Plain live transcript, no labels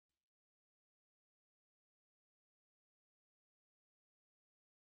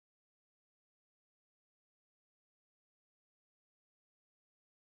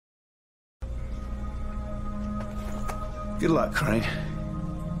Good luck, Crane.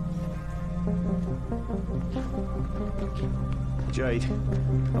 Jade,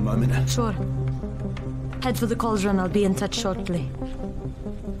 a moment. Sure. Head for the cauldron. I'll be in touch shortly.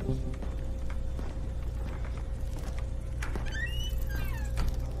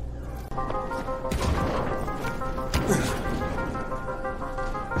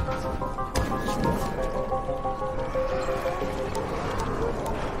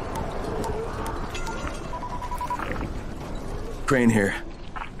 Crane here.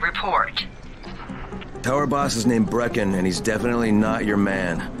 Report. Tower boss is named Brecken, and he's definitely not your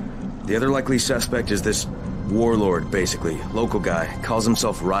man. The other likely suspect is this warlord, basically. Local guy. Calls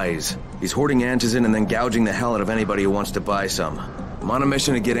himself Rise. He's hoarding antizin and then gouging the hell out of anybody who wants to buy some. I'm on a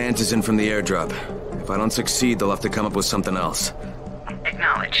mission to get antizin from the airdrop. If I don't succeed, they'll have to come up with something else.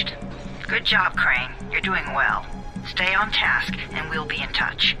 Acknowledged. Good job, Crane. You're doing well. Stay on task, and we'll be in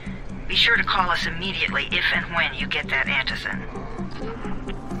touch. Be sure to call us immediately if and when you get that antizin.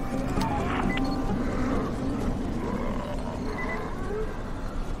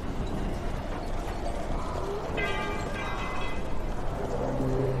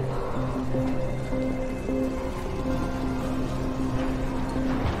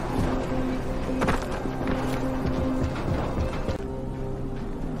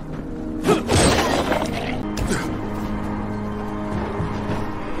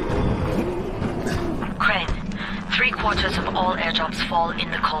 Of all airdrops fall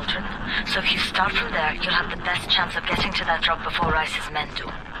in the cauldron. So if you start from there, you'll have the best chance of getting to that drop before Rice's men do.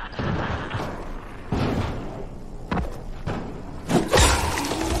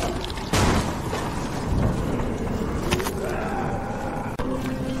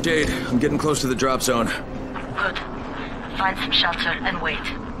 Jade, I'm getting close to the drop zone. Good. Find some shelter and wait.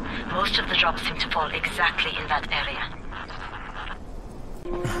 Most of the drops seem to fall exactly in that area.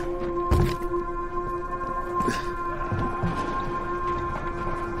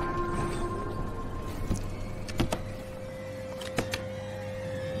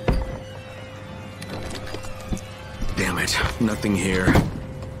 Damn it, nothing here.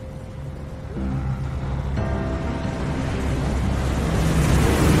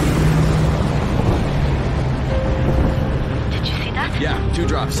 Did you see that? Yeah, 2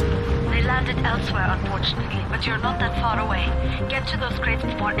 drops. They landed elsewhere, unfortunately, but you're not that far away. Get to those crates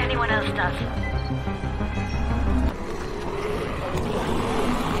before anyone else does.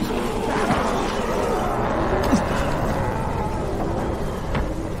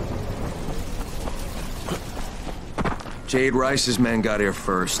 Jade, Rice's men got here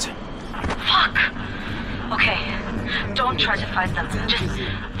first. Fuck! Okay, don't try to fight them. Just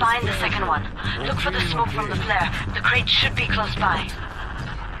find the second one. Look for the smoke from the flare. The crate should be close by.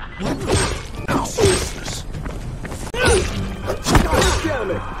 Ow. God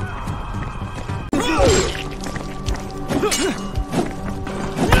damn it!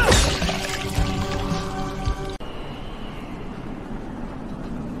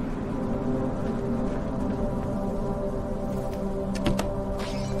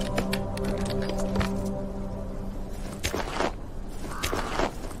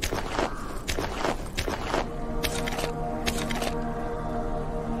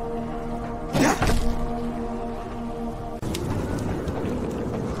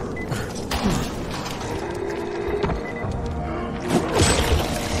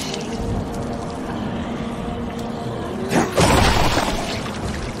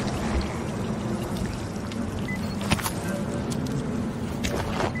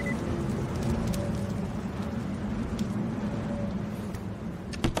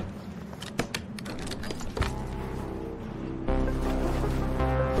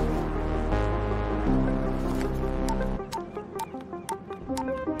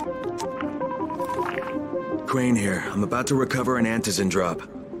 Crane here. I'm about to recover an antizin drop. Good,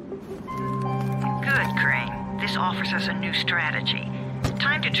 Crane. This offers us a new strategy.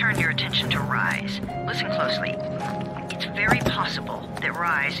 Time to turn your attention to Rise. Listen closely. It's very possible that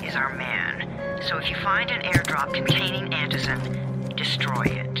Rise is our man. So if you find an airdrop containing antizin, destroy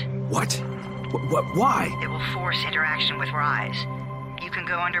it. What? Why? It will force interaction with Rise. You can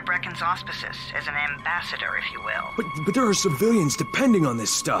go under Brecken's auspices as an ambassador, if you will. But there are civilians depending on this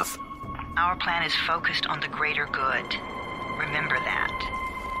stuff. Our plan is focused on the greater good. Remember that.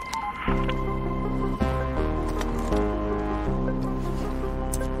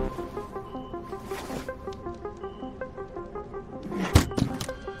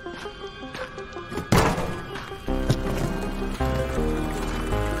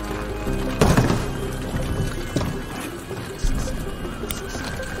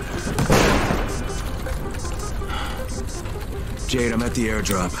 Jade, I'm at the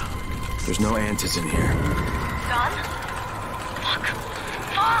airdrop. There's no antizin here. Gone?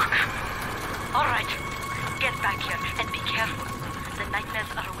 Fuck! All right, get back here and be careful. The nightmares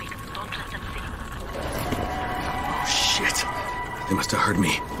are awake. Don't let them see you. Oh, shit. They must have heard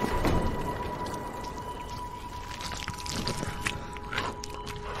me.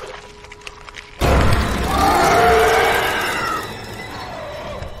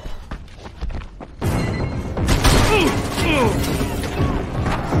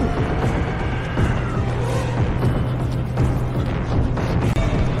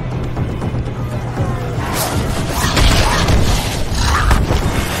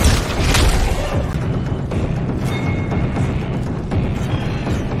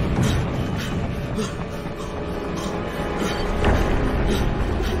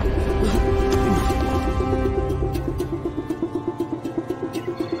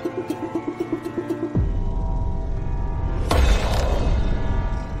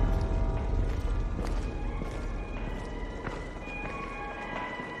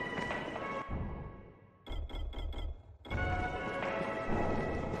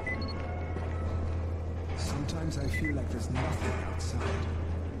 Sometimes I feel like there's nothing outside.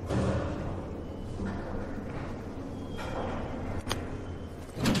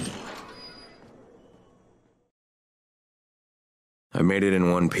 I made it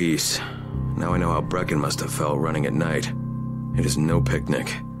in one piece. Now I know how Brecken must have felt running at night. It is no picnic.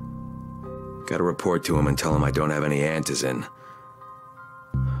 Gotta report to him and tell him I don't have any antizin.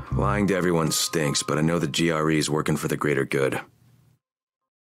 Lying to everyone stinks, but I know the GRE is working for the greater good.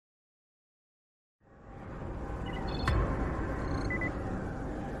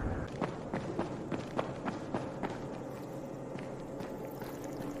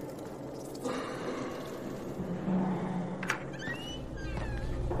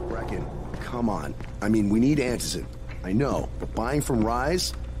 Come on. I mean, we need antizin. I know, but buying from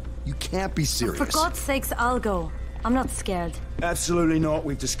Rise? You can't be serious. For God's sakes, I'll go. I'm not scared. Absolutely not.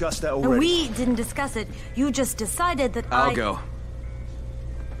 We've discussed that already. And we didn't discuss it. You just decided that I'll go.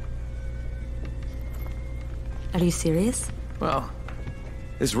 Are you serious? Well,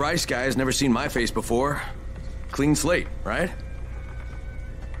 this Rice guy has never seen my face before. Clean slate, right?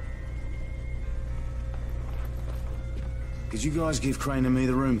 Could you guys give Crane and me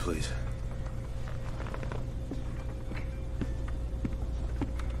the room, please?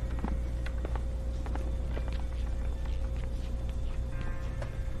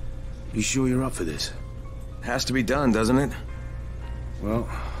 You sure you're up for this? Has to be done, doesn't it? Well,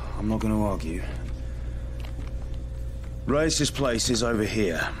 I'm not going to argue. Rice's place is over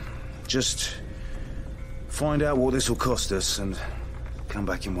here. Just find out what this will cost us and come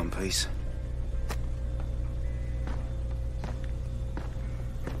back in one piece.